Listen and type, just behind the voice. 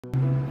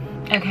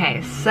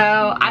Okay,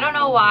 so I don't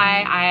know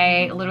why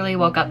I literally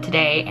woke up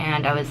today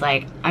and I was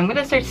like, I'm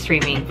gonna start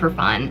streaming for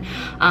fun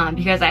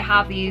because I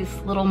have these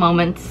little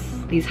moments,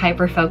 these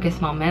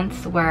hyper-focused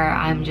moments where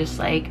I'm just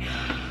like,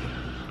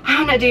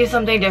 I wanna do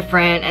something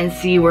different and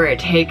see where it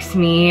takes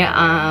me.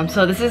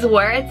 So this is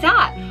where it's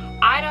at.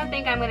 I don't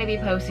think I'm gonna be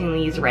posting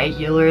these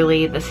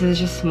regularly. This is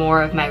just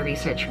more of my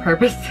research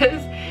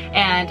purposes.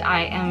 And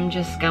I am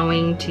just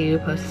going to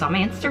post this on my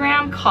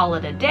Instagram, call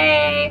it a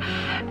day,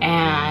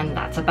 and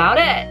that's about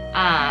it.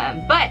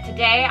 But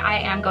today I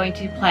am going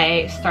to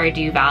play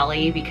Stardew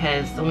Valley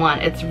because one,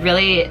 it's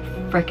really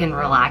freaking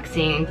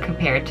relaxing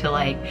compared to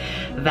like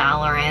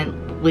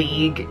Valorant,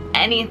 League,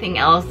 anything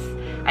else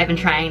I've been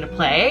trying to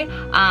play.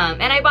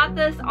 And I bought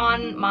this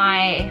on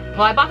I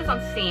bought this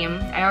on Steam.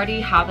 I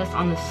already have this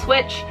on the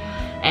Switch,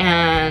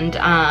 and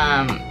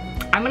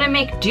I'm gonna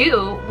make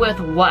do with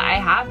what I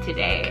have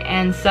today.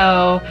 And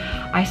so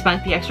I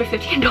spent the extra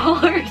 $15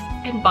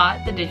 and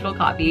bought the digital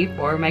copy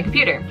for my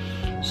computer.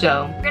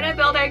 So we're gonna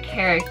build our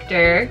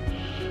character,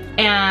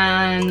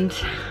 and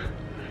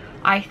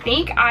I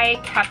think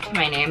I kept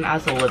my name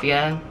as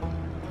Olivia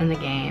in the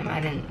game. I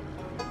don't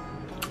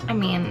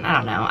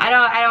know.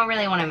 I don't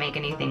really want to make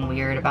anything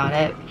weird about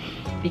it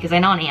because I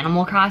know in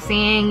Animal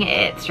Crossing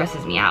it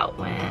stresses me out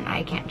when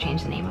I can't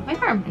change the name of my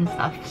farm and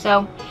stuff.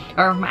 So,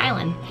 or my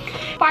island.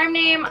 Farm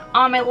name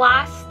on my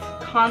last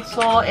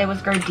console, it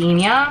was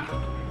Gardenia,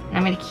 and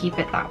I'm gonna keep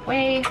it that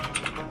way.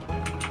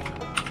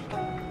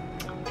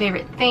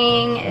 Favorite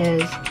thing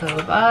is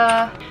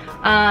boba.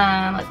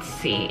 Let's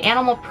see,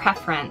 animal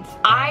preference.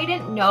 I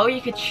didn't know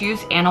you could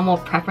choose animal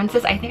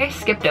preferences. I think I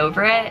skipped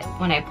over it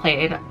when I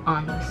played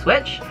on the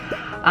Switch.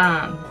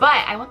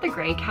 But I want the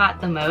gray cat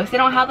the most. They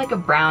don't have like a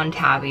brown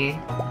tabby.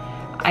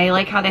 I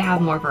like how they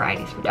have more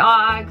varieties for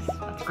dogs.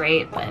 That's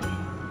great, but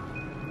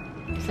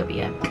so be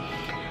it.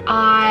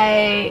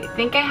 I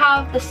think I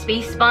have the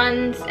space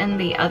buns in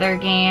the other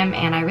game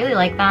and I really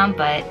like them,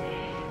 but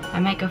I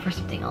might go for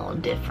something a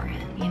little different,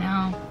 you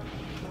know?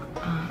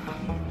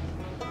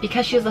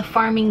 Because she was a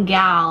farming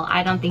gal,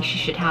 I don't think she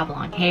should have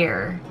long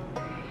hair,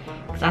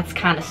 because that's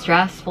kind of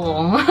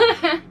stressful.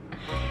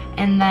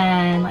 And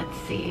then, let's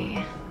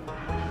see.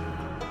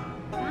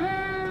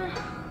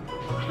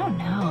 I don't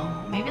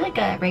know. Maybe like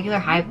a regular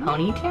high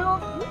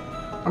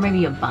ponytail? Or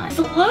maybe a bun. This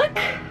is a look?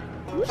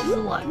 This is a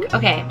look.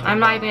 Okay,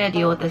 I'm not even gonna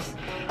deal with this.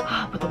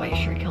 But the white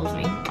shirt kills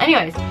me.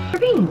 Anyways, we're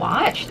being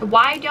watched.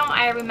 Why don't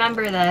I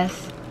remember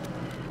this?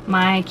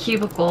 My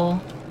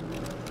cubicle.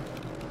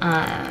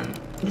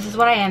 This is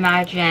what I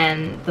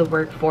imagine the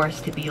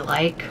workforce to be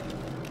like.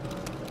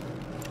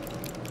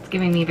 It's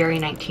giving me very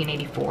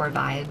 1984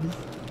 vibes.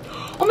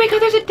 Oh my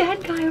god, there's a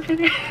dead guy over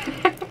there.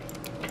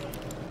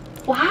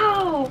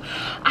 Wow.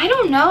 I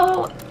don't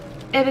know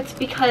if it's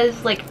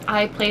because like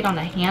I played on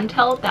a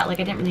handheld that like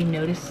I didn't really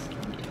notice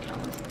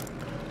details.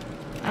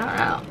 I don't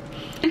know.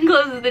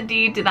 Encloses the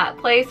deed to that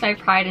place, my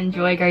pride and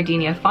joy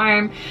Gardenia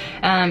Farm.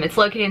 It's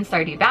located in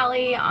Stardew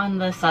Valley on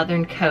the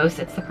southern coast.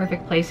 It's the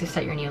perfect place to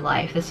start your new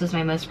life. This was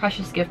my most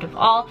precious gift of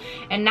all,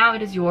 and now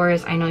it is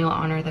yours. I know you'll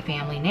honor the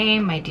family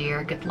name, my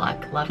dear. Good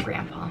luck. Love,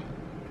 Grandpa.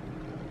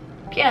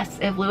 Yes,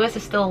 if Lewis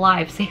is still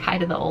alive, say hi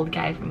to the old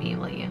guy for me,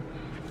 will you?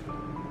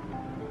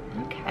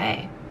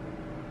 Okay.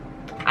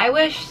 I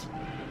wish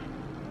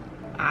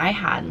I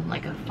had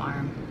like a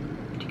farm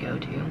to go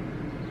to.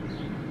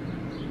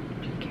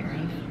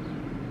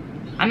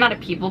 I'm not a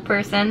people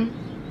person.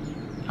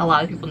 A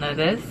lot of people know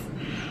this.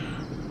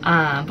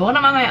 But when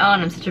I'm on my own,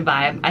 I'm such a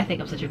vibe. I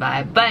think I'm such a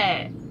vibe,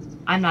 but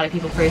I'm not a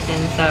people person,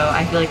 so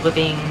I feel like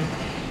living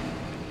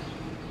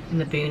in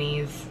the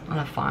boonies on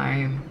a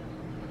farm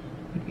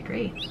would be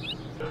great.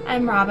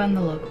 I'm Robin,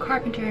 the local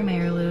carpenter.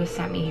 Mayor Lewis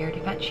sent me here to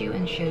fetch you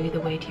and show you the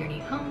way to your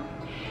new home.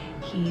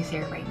 He's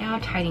there right now,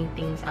 tidying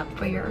things up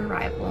for your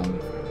arrival.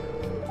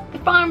 The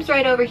farm's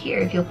right over here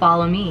if you'll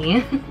follow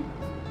me.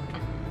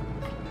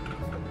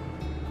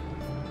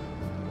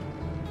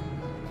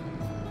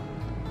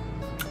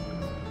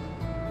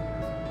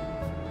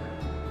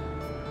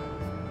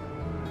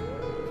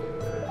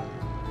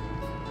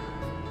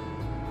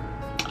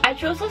 I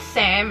chose the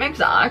same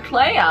exact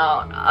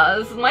layout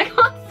as my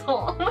console.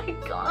 Oh my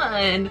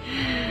god.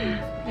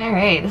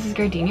 Alright, this is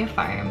Gardenia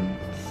Farm.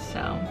 So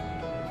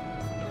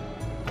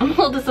I'm a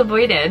little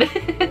disappointed.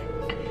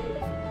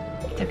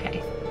 It's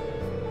okay.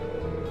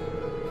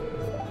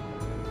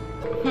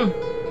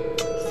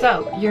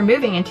 So you're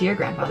moving into your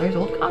grandfather's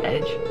old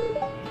cottage.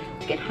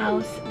 It's a good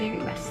house, very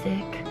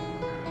rustic,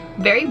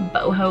 very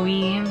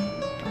boho-y,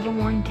 a little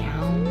worn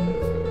down.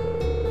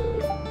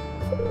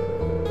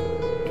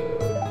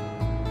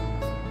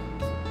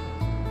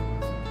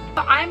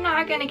 I'm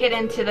not gonna get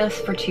into this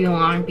for too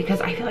long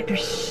because I feel like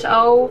there's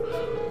so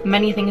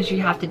many things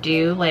you have to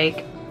do,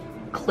 like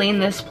clean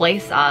this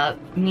place up,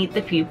 meet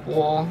the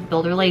people,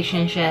 build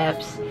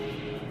relationships,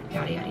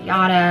 yada yada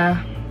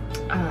yada.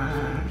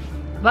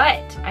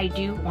 But I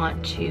do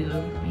want to,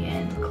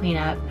 again, clean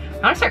up.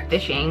 I want to start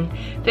fishing.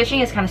 Fishing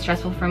is kind of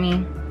stressful for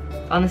me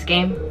on this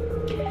game.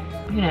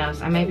 Who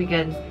knows, I might be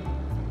good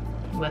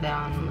with it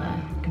on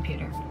the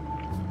computer.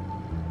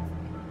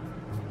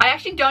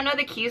 actually don't know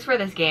the keys for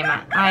this game.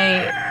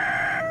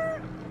 I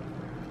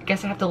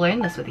guess I have to learn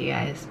this with you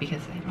guys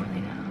because I don't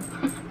really know.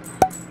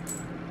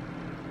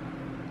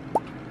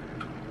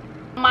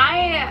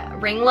 My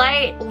ring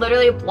light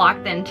literally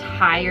blocked the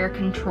entire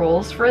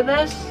controls for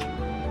this,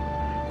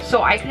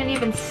 so I couldn't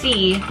even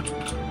see,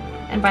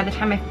 and by the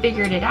time I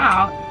figured it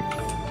out,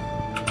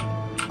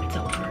 it's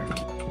over.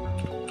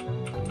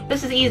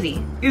 This is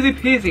easy. Easy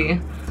peasy.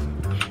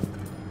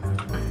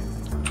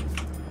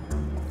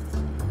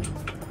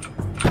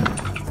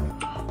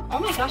 Oh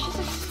my gosh, this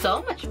is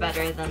so much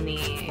better than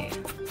the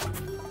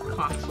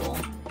console.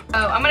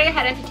 Oh, I'm gonna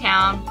head into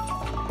town,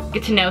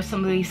 get to know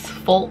some of these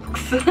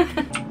folks.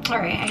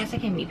 Alright, I guess I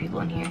can meet people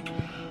in here.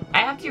 I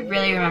have to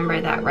really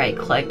remember that right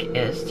click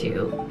is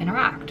to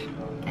interact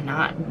and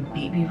not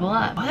beat people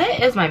up. What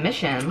is my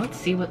mission? Let's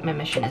see what my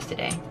mission is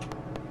today.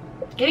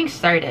 Getting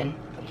started.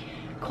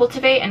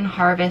 Cultivate and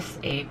harvest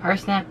a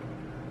parsnip.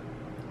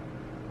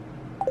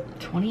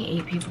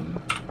 28 people.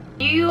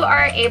 You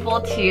are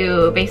able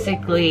to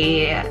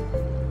basically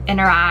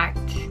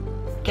interact,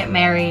 get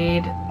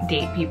married,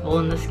 date people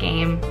in this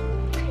game.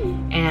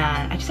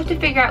 And I just have to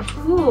figure out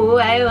who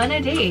I want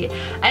to date.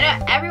 I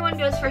know everyone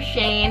goes for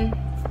Shane.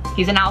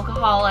 He's an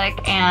alcoholic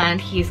and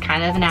he's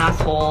kind of an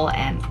asshole,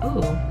 and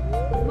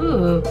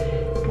ooh,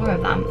 more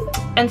of them.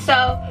 And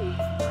so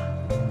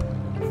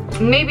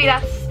maybe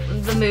that's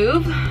the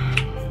move.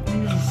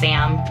 Maybe this is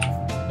Sam.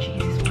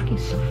 Jeez, he's walking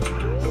so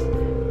fast.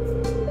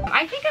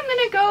 I think I'm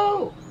gonna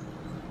go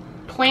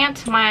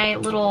plant my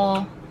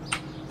little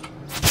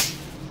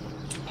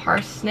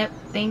parsnip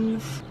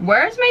things.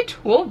 Where's my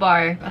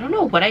toolbar? I don't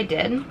know what I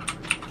did.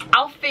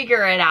 I'll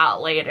figure it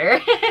out later.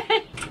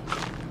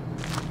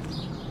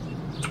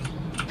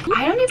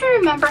 I don't even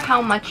remember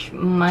how much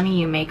money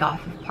you make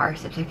off of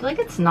parsnips. I feel like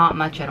it's not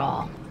much at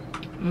all.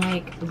 I'm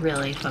like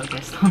really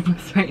focused on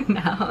this right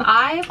now.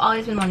 I've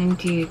always been wanting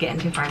to get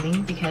into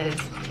farming because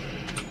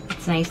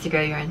it's nice to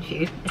grow your own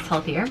food. It's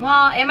healthier.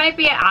 Well, it might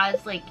be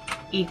as like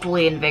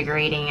equally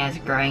invigorating as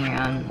growing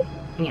your own,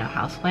 you know,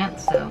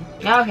 houseplants. So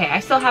okay, I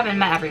still haven't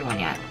met everyone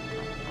yet.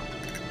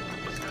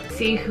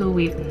 See who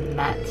we've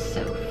met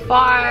so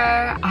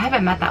far. I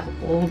haven't met that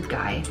old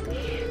guy.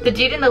 The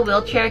dude in the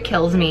wheelchair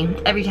kills me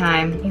every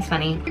time. He's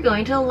funny. We're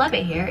going to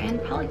Olivia here in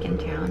Pelican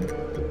Town.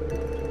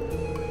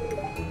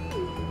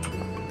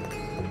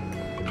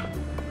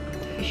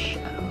 Fish.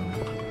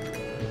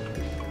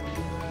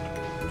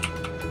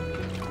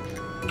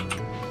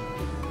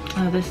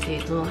 Oh, this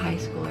dude's a little high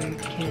schooler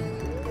kid,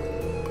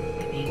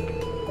 I think.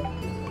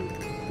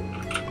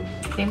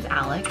 His name's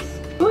Alex.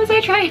 Who was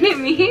I trying to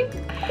meet?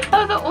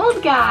 Oh, the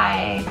old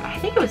guy. I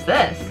think it was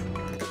this.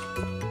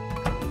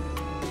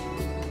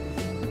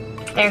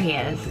 There he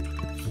is.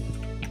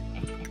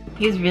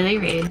 He's really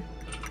rude.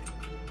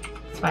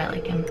 That's why I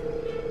like him.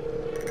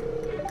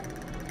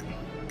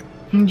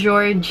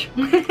 George.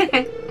 Look at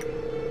him.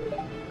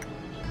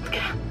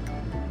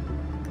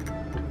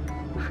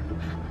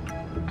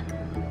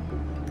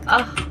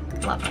 Oh,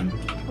 love him.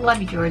 Love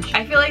you, George.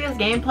 I feel like this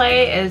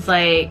gameplay is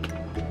like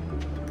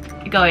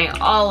going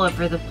all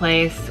over the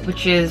place,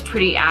 which is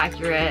pretty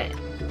accurate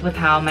with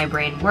how my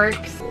brain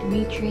works.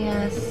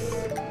 Demetrius.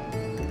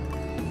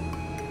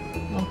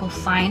 Local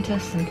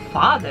scientist and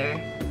father.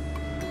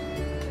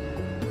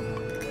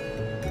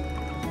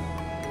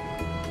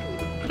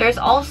 There's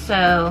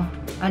also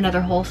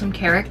another wholesome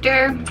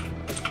character,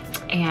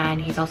 and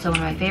he's also one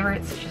of my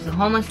favorites, which is a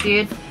homeless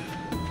dude.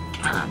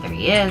 There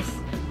he is.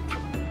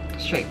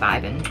 Straight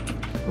vibing.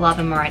 Love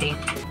him already.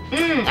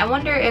 I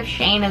wonder if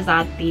Shane is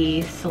at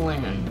the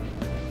saloon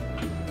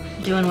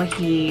doing what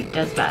he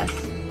does best,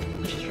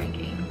 which is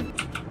drinking.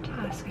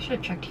 Task. I should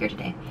have checked here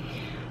today.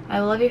 I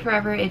will love you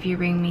forever if you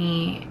bring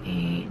me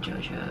a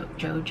Jojo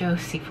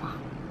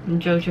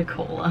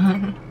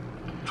Cola.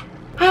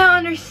 I don't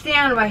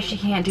understand why she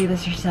can't do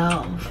this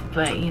herself,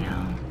 but you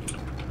know.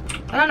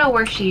 I don't know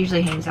where she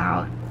usually hangs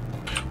out.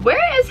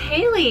 Where is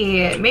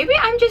Haley? Maybe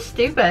I'm just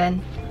stupid.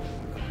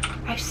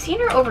 I've seen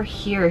her over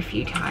here a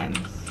few times.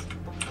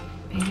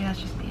 Maybe that's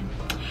just me.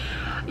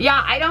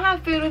 Yeah, I don't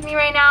have food with me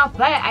right now,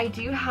 but I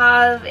do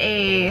have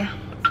a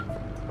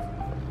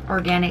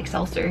organic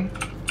seltzer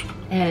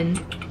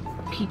and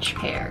peach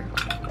pear.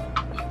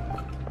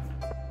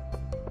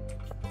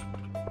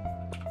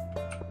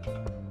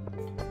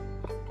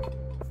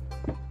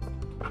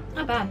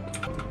 Not bad.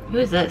 Who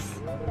is this?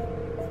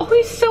 Oh,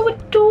 he's so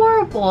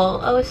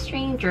adorable. Oh, a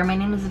stranger. My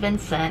name is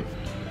Vincent.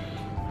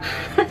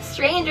 A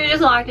stranger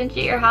just walked into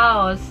your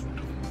house.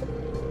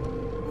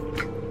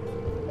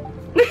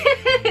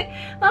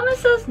 Mama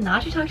says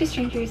not to talk to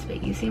strangers,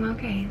 but you seem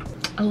okay.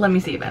 Oh, let me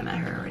see if I met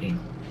her already.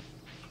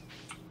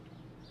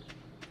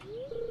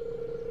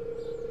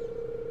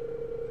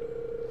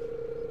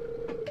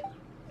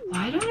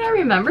 Why don't I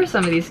remember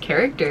some of these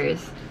characters?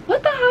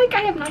 What the heck?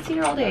 I have not seen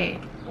her all day.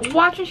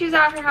 Watch when she's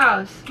at her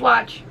house.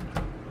 Watch.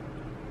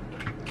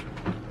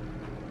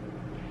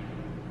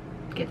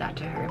 Give that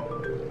to her.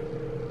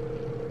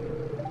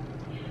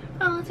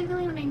 Oh, it's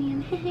exactly what I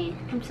need.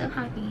 I'm so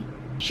happy.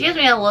 She gives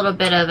me a little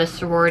bit of a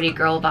sorority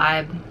girl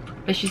vibe.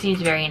 but she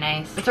seems very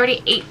nice. It's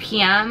already 8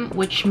 p.m.,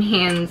 which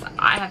means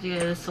I have to go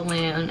to the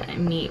saloon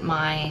and meet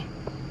my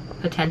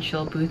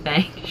potential boo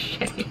thing,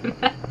 Shane.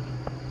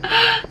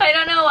 I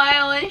don't know why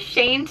I want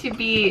Shane to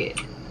be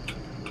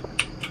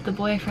the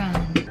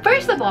boyfriend.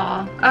 First of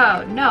all,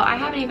 oh no, I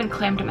haven't even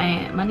claimed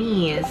my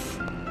monies.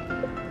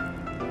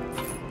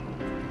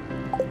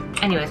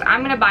 Anyways,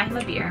 I'm gonna buy him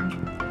a beer.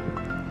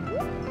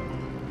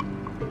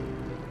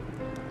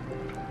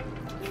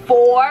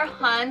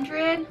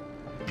 400?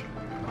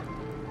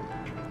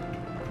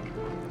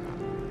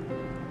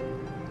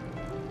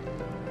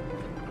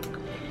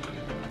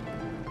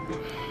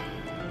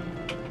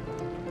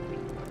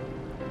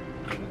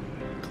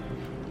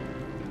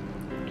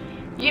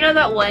 You know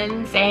that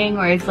one saying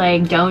where it's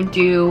like, don't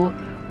do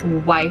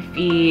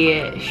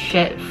wifey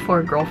shit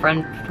for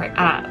girlfriend,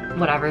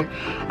 whatever.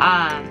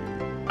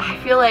 I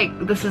feel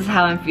like this is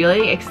how I'm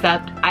feeling,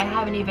 except I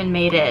haven't even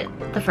made it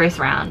the first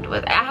round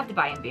with, I have to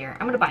buy him beer.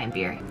 I'm gonna buy him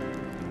beer.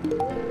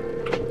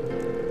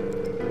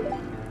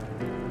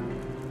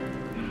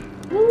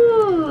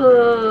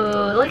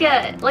 Ooh, look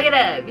at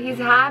him, he's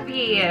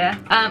happy.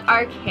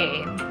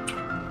 Arcade.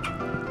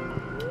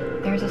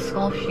 There's a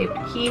skull-shaped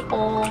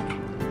keyhole.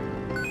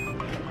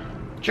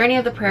 Journey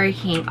of the Prairie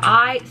King.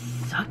 I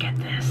suck at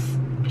this.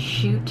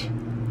 Shoot.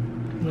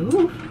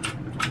 Move.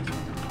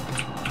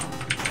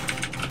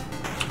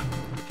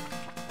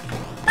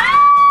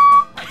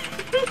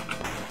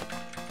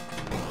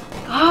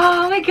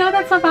 Oh my god,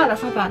 that's not bad,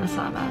 that's not bad, that's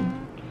not bad.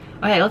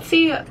 Okay, let's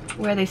see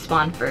where they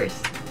spawn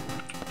first.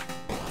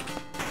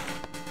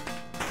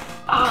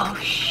 Oh,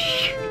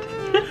 shoot.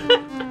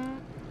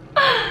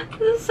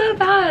 This is so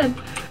bad.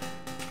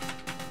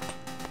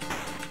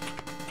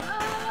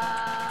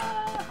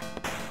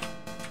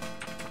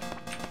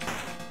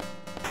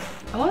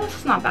 Oh, this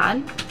is not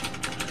bad.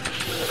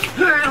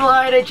 I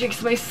lied, I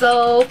jinxed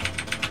myself. This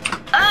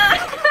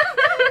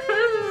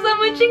is so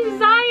much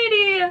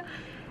anxiety.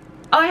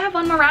 Oh, I have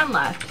one more round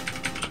left.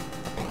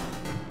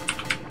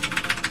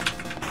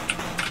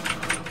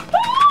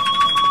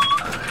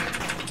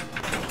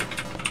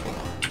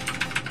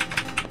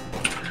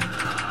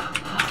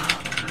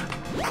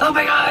 Oh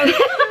my god.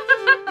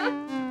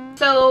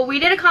 So we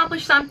did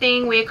accomplish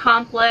something. We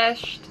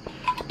accomplished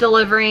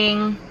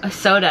delivering a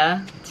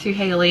soda to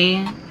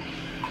Haley.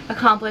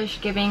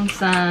 Accomplished giving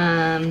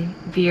some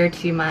beer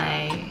to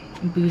my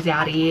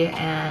boozaddy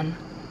and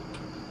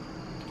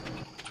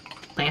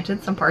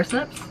planted some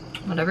parsnips.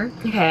 Whatever.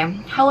 Okay.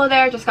 Hello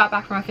there. Just got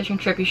back from a fishing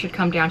trip. You should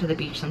come down to the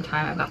beach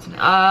sometime. I've got some.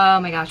 Oh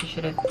my gosh, I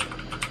should have.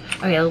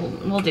 Okay,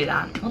 we'll do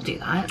that. We'll do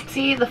that.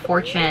 See the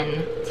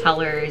fortune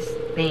tellers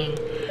thing.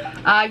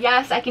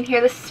 Yes, I can hear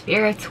the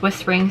spirits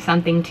whispering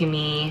something to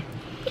me.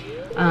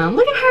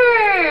 Look at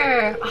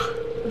her. Oh,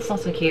 this is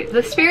also cute.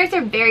 The spirits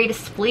are very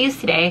displeased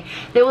today.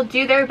 They will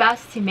do their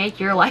best to make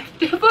your life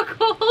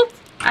difficult.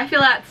 I feel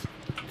that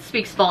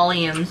speaks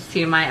volumes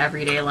to my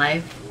everyday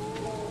life.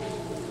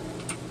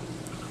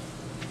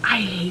 I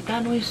hate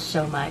that noise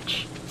so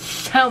much.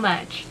 So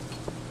much.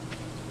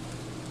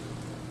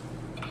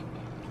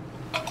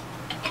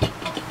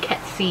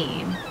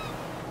 Cutscene.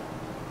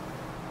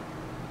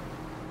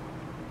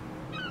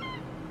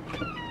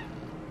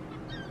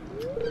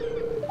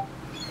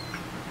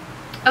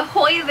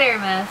 Ahoy there,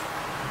 miss.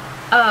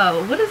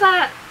 Oh, what is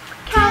that?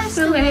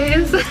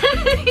 Castaways.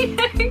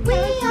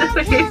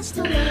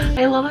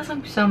 I love that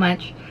song so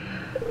much.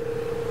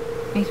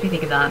 Makes me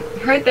think of that.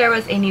 Heard there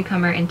was a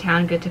newcomer in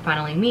town. Good to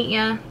finally meet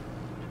ya.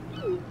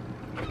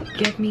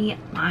 Give me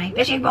my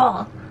fishing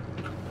pole.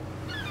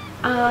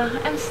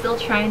 I'm still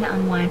trying to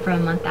unwind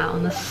from a month out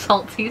on the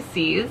salty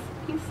seas.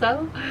 He's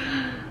so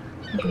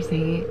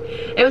interesting.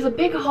 It was a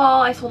big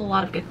haul. I sold a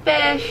lot of good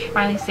fish.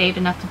 Finally saved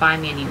enough to buy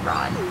me a new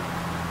rod.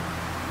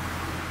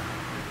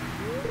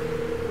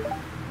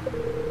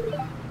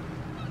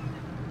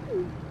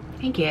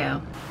 Thank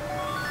you.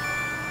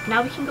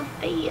 Now we can go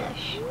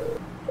fish.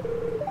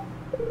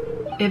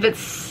 If it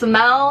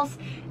smells,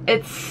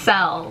 it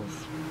sells.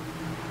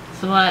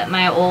 That's what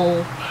my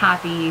old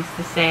pappy used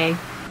to say.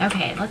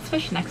 Okay, let's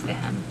fish next to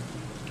him.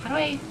 How do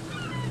I...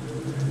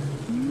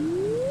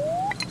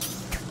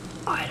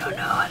 I don't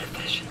know how to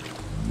fish.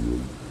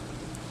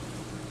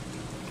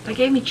 That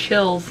gave me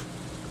chills.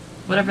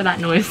 Whatever that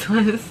noise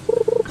was.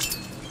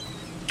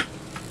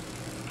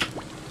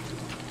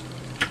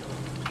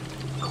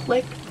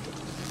 Click.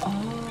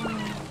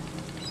 Oh.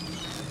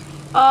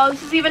 Oh,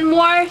 this is even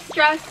more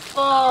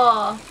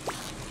stressful.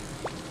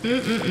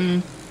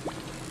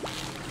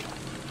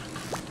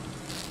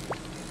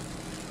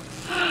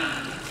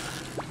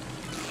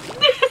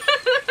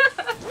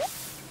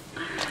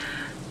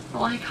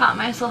 Well, I caught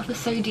myself a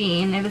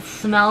sardine. If it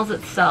smells,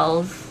 it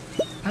sells.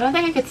 I don't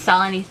think I could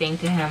sell anything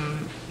to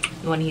him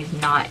when he's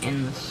not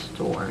in the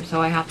store,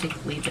 so I have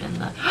to leave it in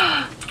the...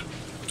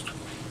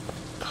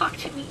 Talk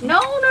to me. No,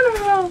 no, no,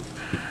 no.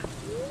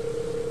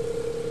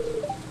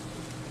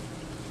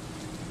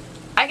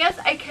 I guess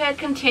I could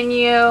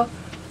continue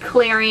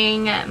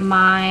clearing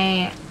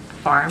my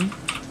farm,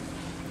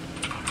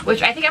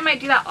 which I think I might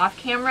do that off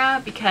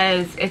camera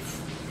because it's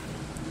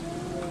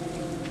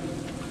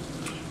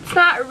it's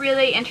not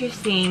really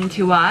interesting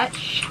to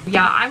watch.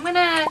 Yeah, I'm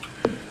gonna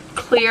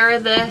clear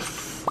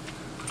this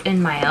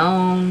in my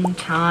own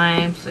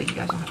time so you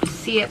guys don't have to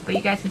see it, but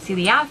you guys can see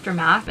the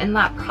aftermath. In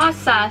that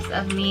process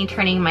of me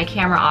turning my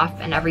camera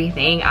off and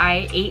everything,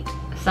 I ate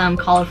some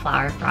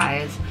cauliflower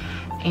fries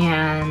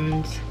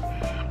and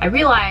I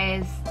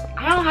realized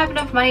I don't have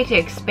enough money to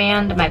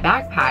expand my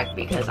backpack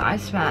because I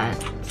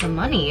spent some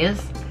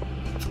monies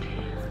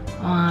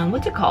on,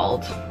 what's it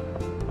called?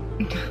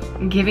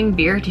 Giving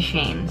beer to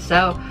Shane.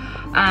 So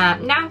now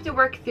I have to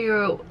work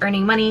through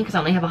earning money because I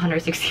only have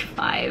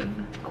 165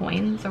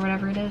 coins or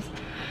whatever it is.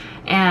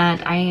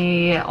 And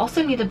I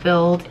also need to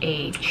build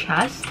a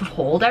chest to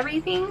hold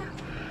everything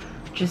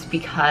just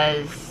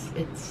because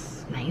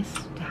it's nice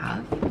to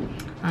have.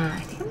 I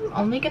think I'm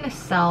only gonna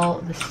sell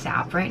the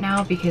sap right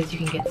now because you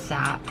can get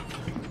sap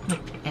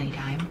like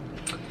anytime.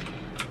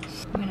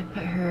 So I'm gonna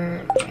put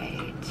her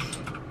right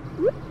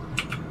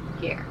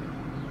here.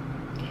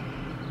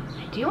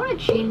 I do want to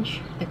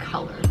change the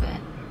color of it.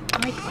 I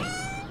like white.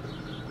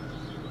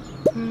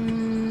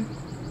 I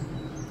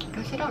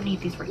guess I don't need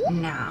these right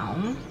now.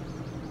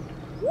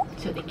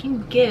 So they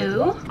can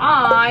go.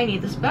 I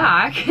need this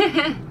back.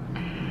 Let's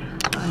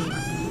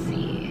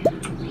see.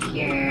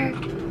 Here.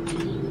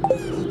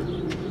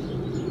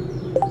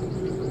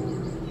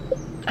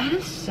 That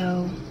is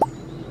so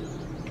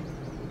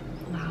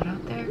loud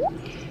out there.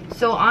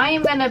 So I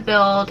am gonna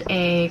build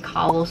a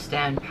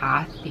cobblestone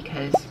path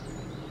because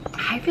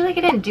I feel like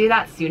I didn't do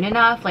that soon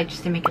enough, like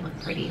just to make it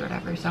look pretty or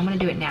whatever. So I'm gonna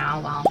do it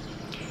now while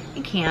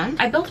I can.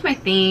 I built my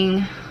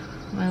thing,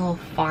 my little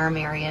farm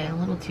area, a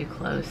little too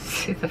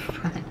close to the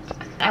front.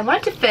 I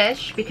wanted to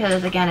fish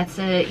because again, it's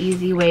an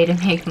easy way to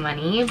make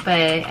money,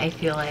 but I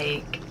feel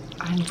like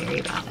I'm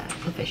very bad at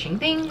the fishing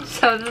thing.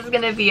 So this is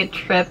gonna be a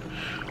trip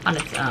on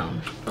its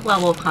own. The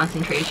level of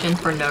concentration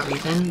for no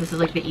reason. This is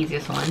like the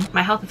easiest one.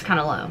 My health is kind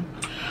of low.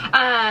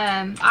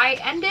 I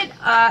ended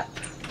up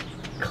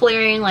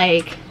clearing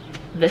like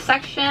this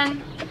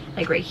section,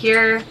 like right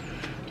here.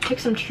 Took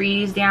some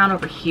trees down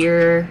over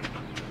here.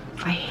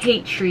 I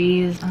hate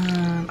trees.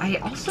 I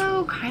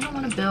also kind of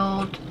want to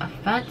build a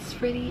fence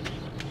for the...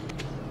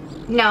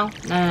 No.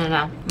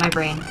 My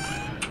brain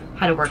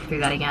had to work through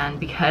that again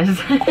because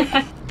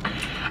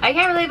I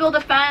can't really build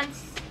a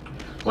fence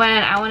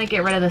when I want to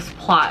get rid of this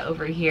plot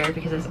over here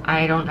because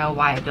I don't know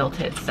why I built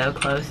it so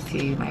close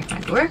to my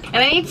front door. And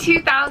I need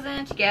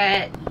 2,000 to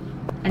get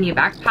a new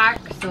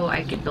backpack so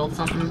I could build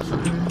something,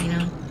 you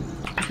know.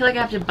 I feel like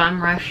I have to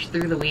bum rush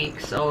through the week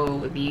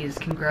so these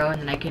can grow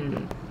and then I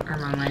can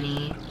earn more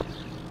money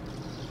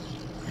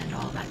and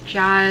all that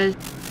jazz.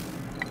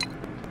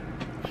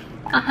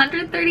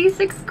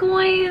 136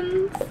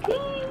 coins.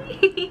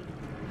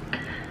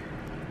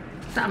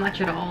 It's not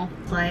much at all.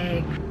 It's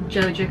like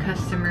the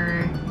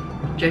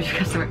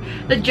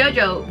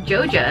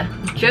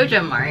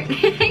Jojo Mart.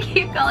 I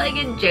keep calling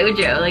it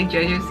Jojo, like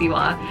Jojo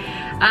Siwa.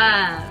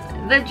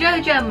 The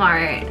Jojo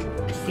Mart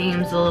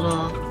seems a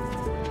little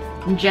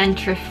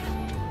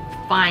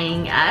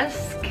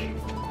gentrifying-esque.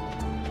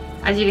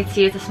 As you can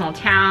see, it's a small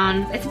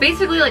town. It's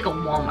basically like a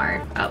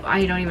Walmart. Oh,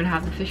 I don't even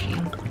have the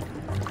fishing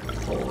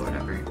pole or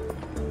whatever.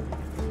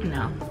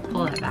 No,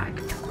 pull that back.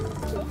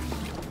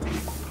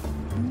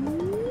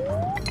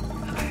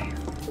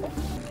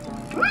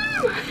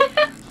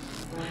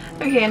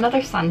 Okay,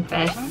 another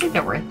sunfish. I don't think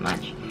they're worth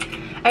much.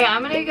 Okay,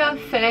 I'm gonna go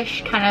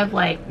fish kind of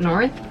like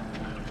north.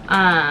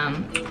 I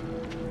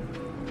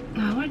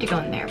wanted to go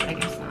in there, but I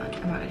guess not.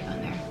 I'm not gonna go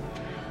in there.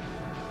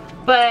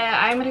 But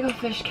I'm gonna go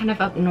fish kind of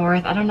up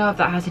north. I don't know if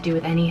that has to do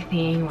with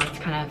anything or it's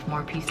kind of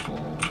more peaceful,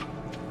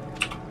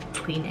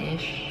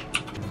 clean-ish.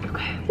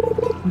 Okay,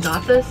 we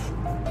got this.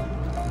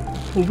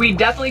 We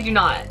definitely do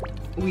not.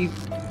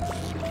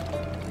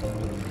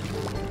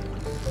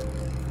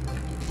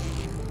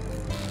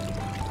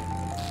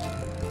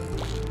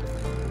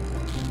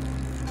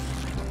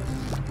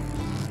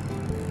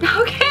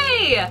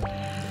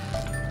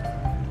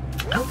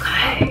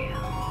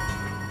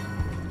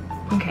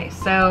 Okay,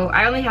 so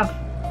I only have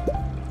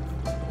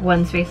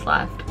one space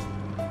left.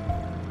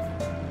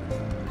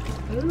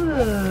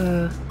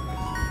 Ooh.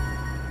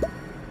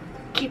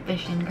 Keep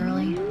fishing,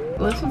 girly.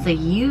 Oh, this one's a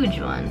huge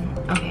one.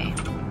 Okay.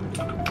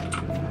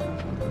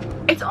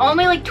 It's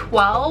only like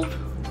 12?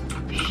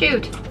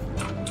 Shoot.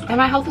 And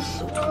my health is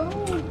so low.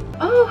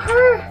 Oh,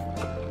 her!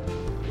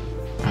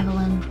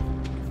 Evelyn.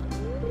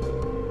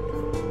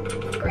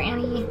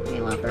 Granny, I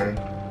love her.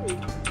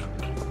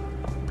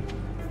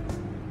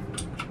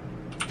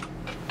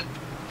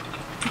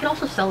 You can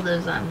also sell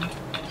those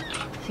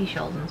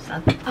seashells and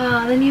stuff.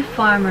 Ah, the new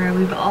farmer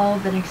we've all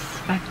been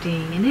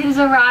expecting, and his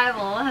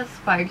arrival has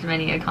sparked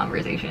many a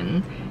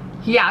conversation.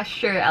 Yeah,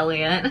 sure,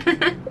 Elliot.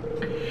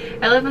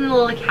 I live in a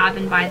little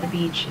cabin by the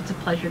beach. It's a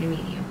pleasure to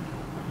meet you.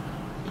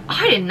 Oh,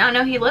 I did not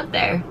know he lived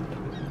there.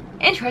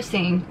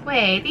 Interesting.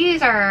 Wait,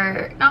 these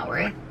are not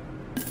worth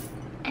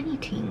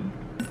anything.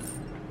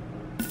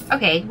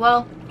 Okay,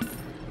 well,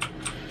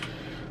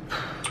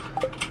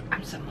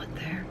 I'm somewhat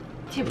there.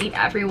 To meet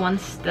everyone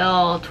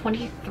still.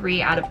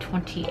 23 out of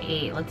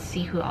 28. Let's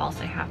see who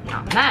else I have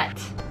not met.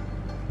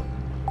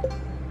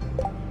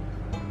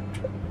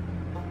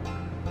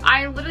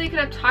 I literally could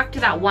have talked to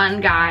that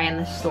one guy in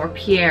the store,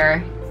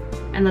 Pierre,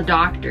 and the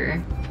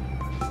doctor.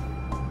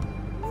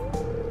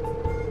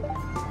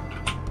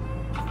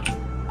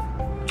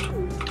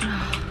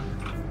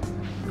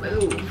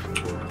 Move.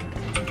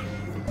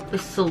 The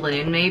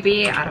saloon,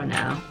 maybe? I don't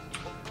know.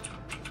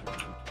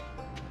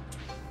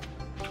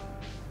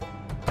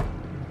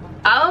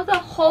 Oh, the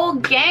whole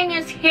gang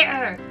is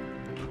here!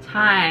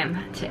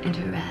 Time to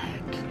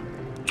interact.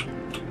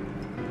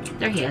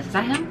 There he is. Is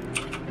that him?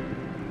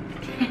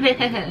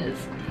 It is.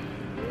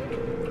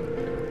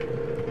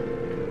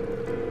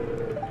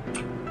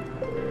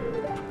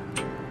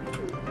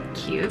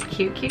 Cute,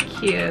 cute, cute,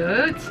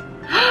 cute.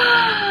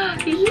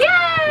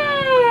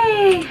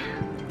 Yay!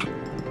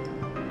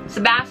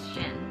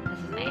 Sebastian is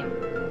his name.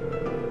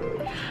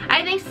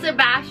 I think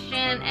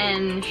Sebastian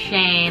and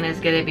Shane is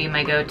gonna be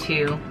my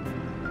go-to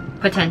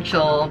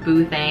potential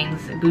boo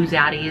things, boo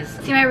zaddies.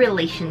 See my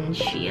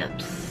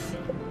relationships.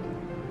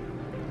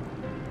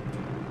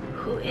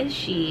 Who is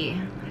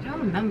she? I don't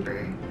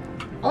remember.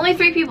 Only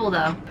 3 people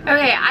though.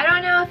 Okay, I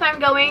don't know if I'm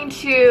going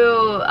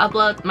to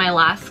upload my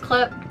last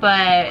clip,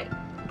 but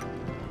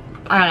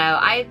I don't know.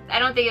 I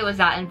don't think it was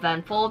that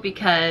eventful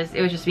because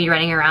it was just me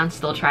running around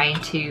still trying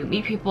to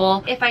meet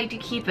people. If I do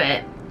keep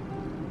it,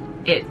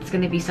 it's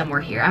gonna be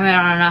somewhere here. I mean,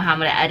 I don't know how I'm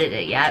gonna edit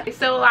it yet.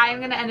 So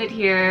I'm gonna end it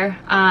here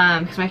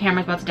because my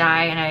camera's about to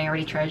die and I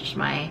already charged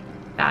my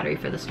battery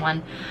for this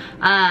one.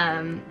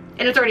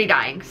 And it's already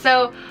dying.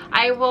 So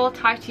I will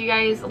talk to you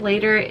guys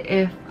later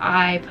if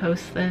I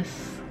post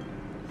this.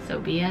 So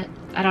be it.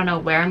 I don't know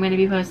where I'm gonna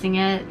be posting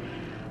it.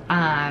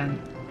 But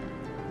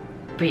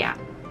yeah.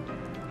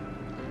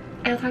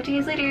 I'll talk to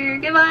you guys later.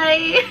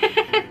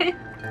 Goodbye.